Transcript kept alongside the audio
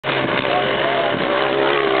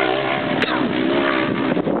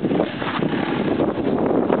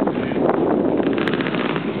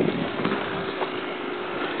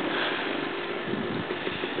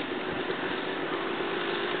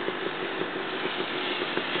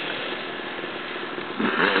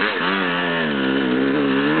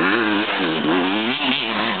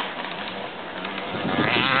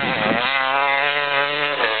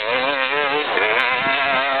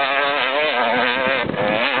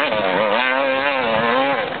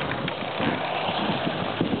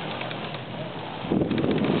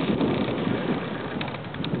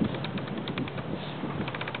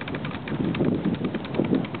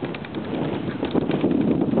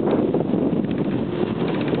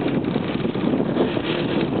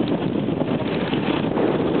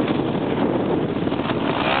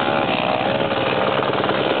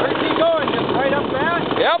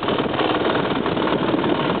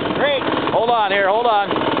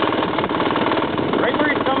Right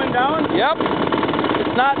where he's coming down? Yep.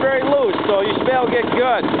 It's not very loose, so you should be able to get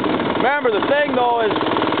good. Remember, the thing, though, is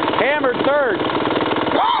hammer third. Is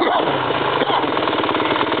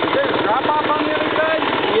there a drop-off on the other side?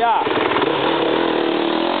 Yeah.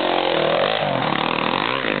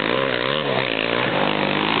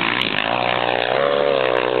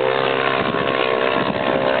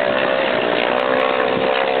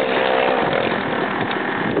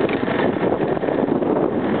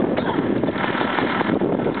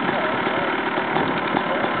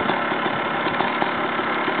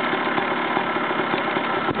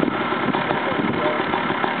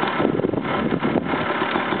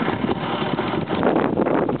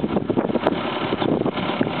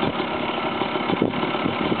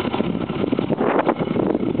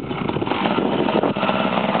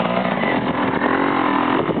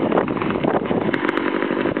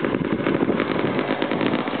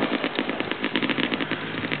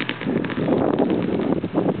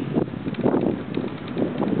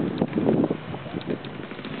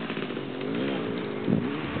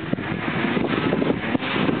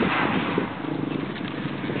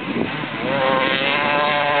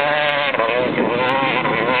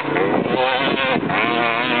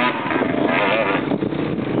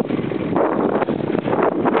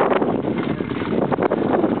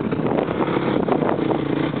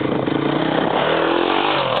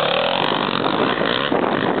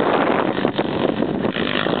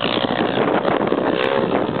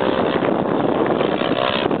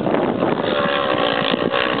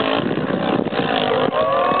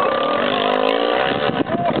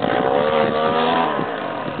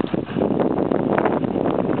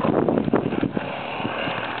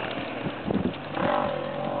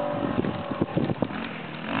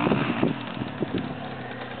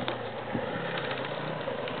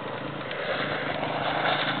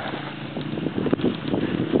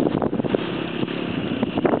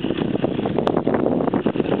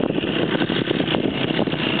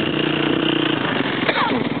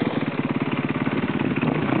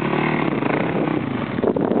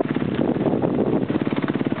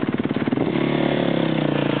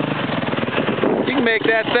 Make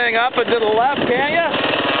that thing up and to the left, can you?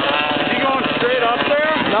 Is he going straight up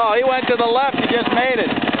there? No, he went to the left. He just made it.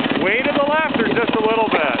 Way to the left or just a little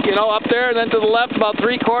bit? You know, up there and then to the left about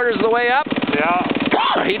 3/4 of the way up.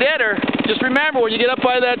 Yeah. He did her. Just remember, when you get up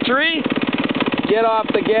by that tree, get off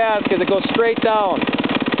the gas because it goes straight down.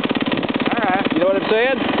 All right. You know what I'm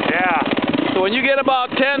saying? Yeah. So when you get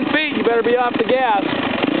about 10 feet, you better be off the gas.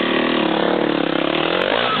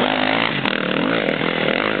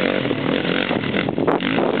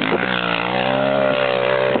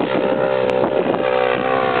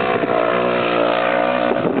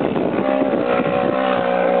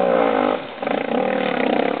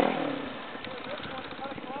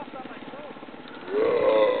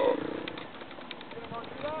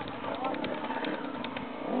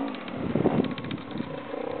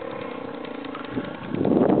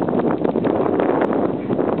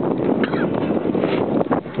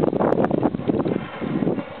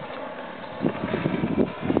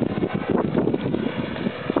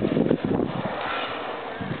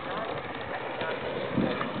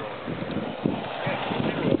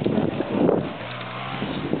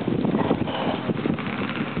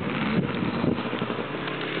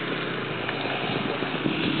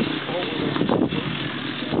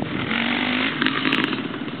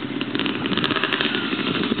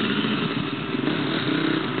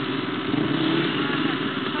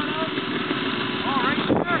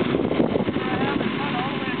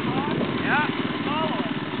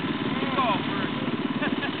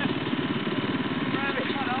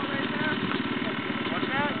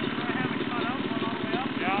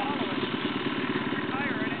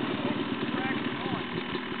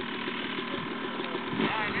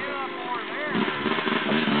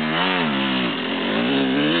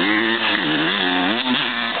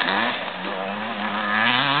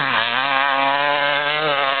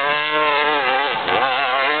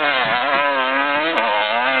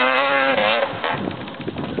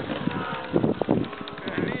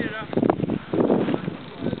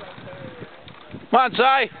 Come on,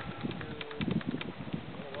 Si.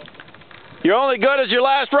 You're only good as your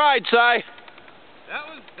last ride, Si. That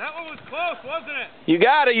one was close, wasn't it? You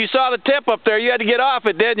got it. You saw the tip up there. You had to get off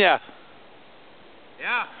it, didn't you?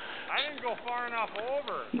 Yeah. I didn't go far enough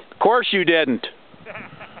over. Of course you didn't. Yeah,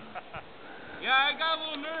 I got a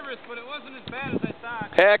little nervous, but it wasn't as bad as I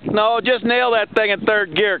thought. Heck no, just nail that thing in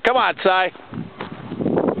third gear. Come on, Si.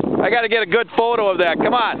 I got to get a good photo of that.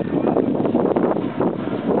 Come on.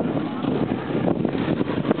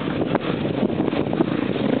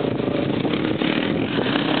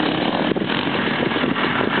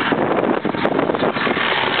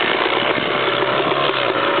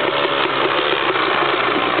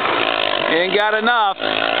 got enough.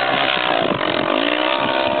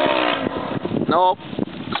 Nope.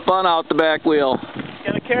 Spun out the back wheel.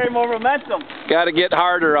 Gotta carry more momentum. Got to get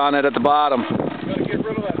harder on it at the bottom. Gotta get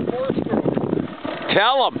rid of that force stroke.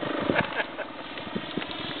 Tell them.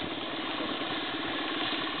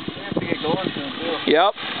 We have to get going soon, too.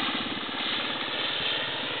 Yep.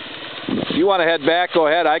 If you want to head back, go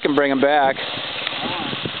ahead. I can bring them back. I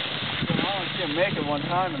want to see him make it one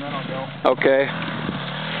time, and then I'll go. Okay.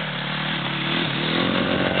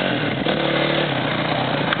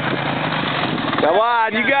 Come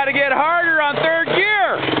on, you got to get harder on third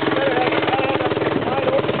gear.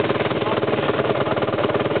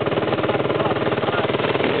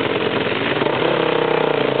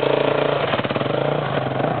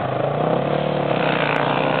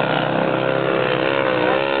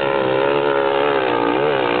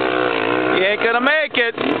 You ain't gonna make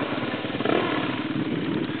it.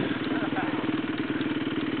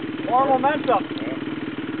 More momentum.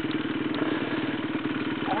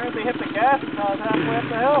 I heard they hit the gas until I was halfway up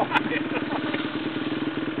the hill.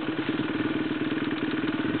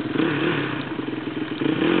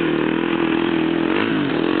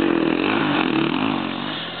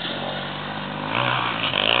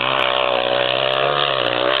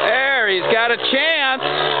 There, he's got a chance.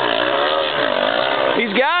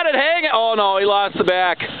 He's got it hanging. Oh no, he lost the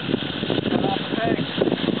back.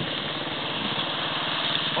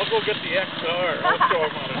 I'll go get the XR. I'll show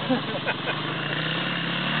him on it.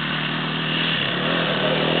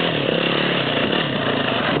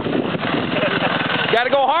 Got to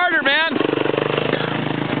go harder, man.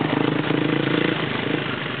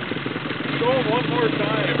 Go one more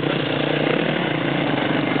time.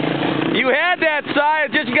 You had that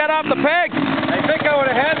side, just got off the pegs. I think I would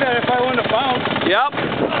have had that if I wouldn't have bounced. Yep.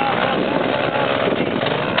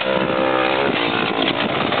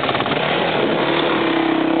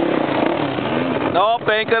 Nope,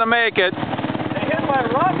 ain't gonna make it. They hit my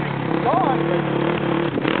rock and gone,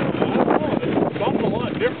 It's bumped a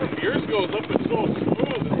lot different. Yours goes up and so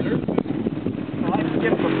smooth, and theirs just... but I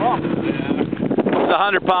skipped the bump. Yeah. It's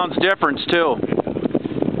 100 pounds difference, too.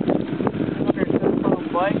 Okay,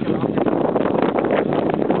 10-pound bike, and I'll get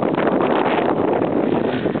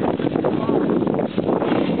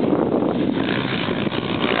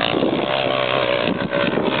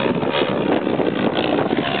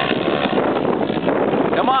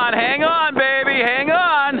Come on, hang on, baby, hang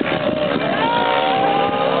on.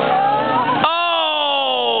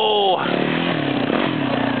 Oh!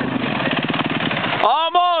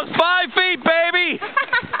 Almost 5 feet, baby.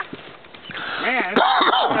 Man, it's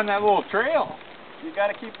on that little trail. You got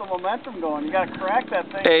to keep the momentum going. You got to crack that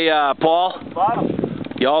thing Hey, Paul, at the bottom.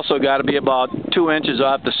 you also got to be about 2 inches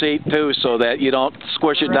off the seat, too, so that you don't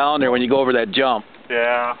squish it down there when you go over that jump.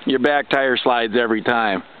 Yeah. Your back tire slides every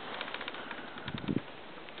time.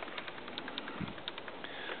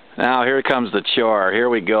 Now, here comes the chore. Here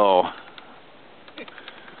we go.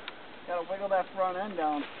 Got to wiggle that front end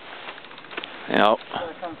down. Yep. Got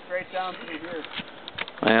to come straight down through here.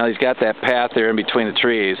 Well, he's got that path there in between the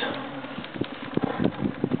trees. And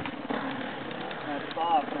it's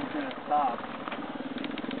soft, and it's going to stop.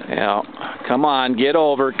 Yeah. Come on, get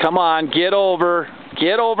over. Come on, get over.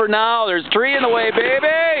 Get over now. There's a tree in the way,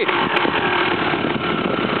 baby.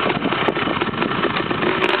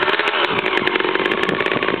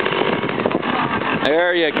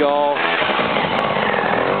 There you go.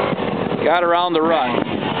 Got around the rut.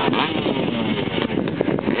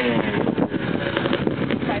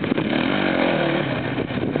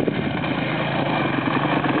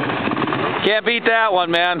 Can't beat that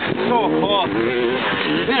one, man. So close.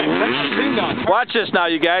 Watch this now,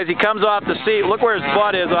 you guys. He comes off the seat. Look where his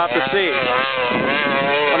butt is off the seat.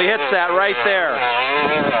 When he hits that right there.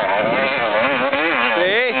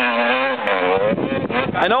 See?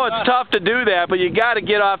 I know it's tough to do that, but you got to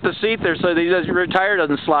get off the seat there so that your tire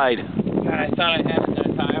doesn't slide. God, I thought I had it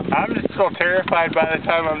that time. I'm just so terrified by the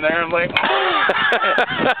time I'm there. I'm like,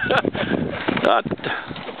 I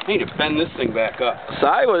need to bend this thing back up. So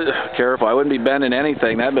I was careful. I wouldn't be bending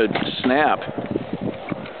anything. That would snap.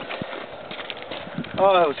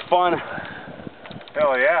 Oh, that was fun.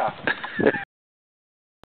 Hell yeah.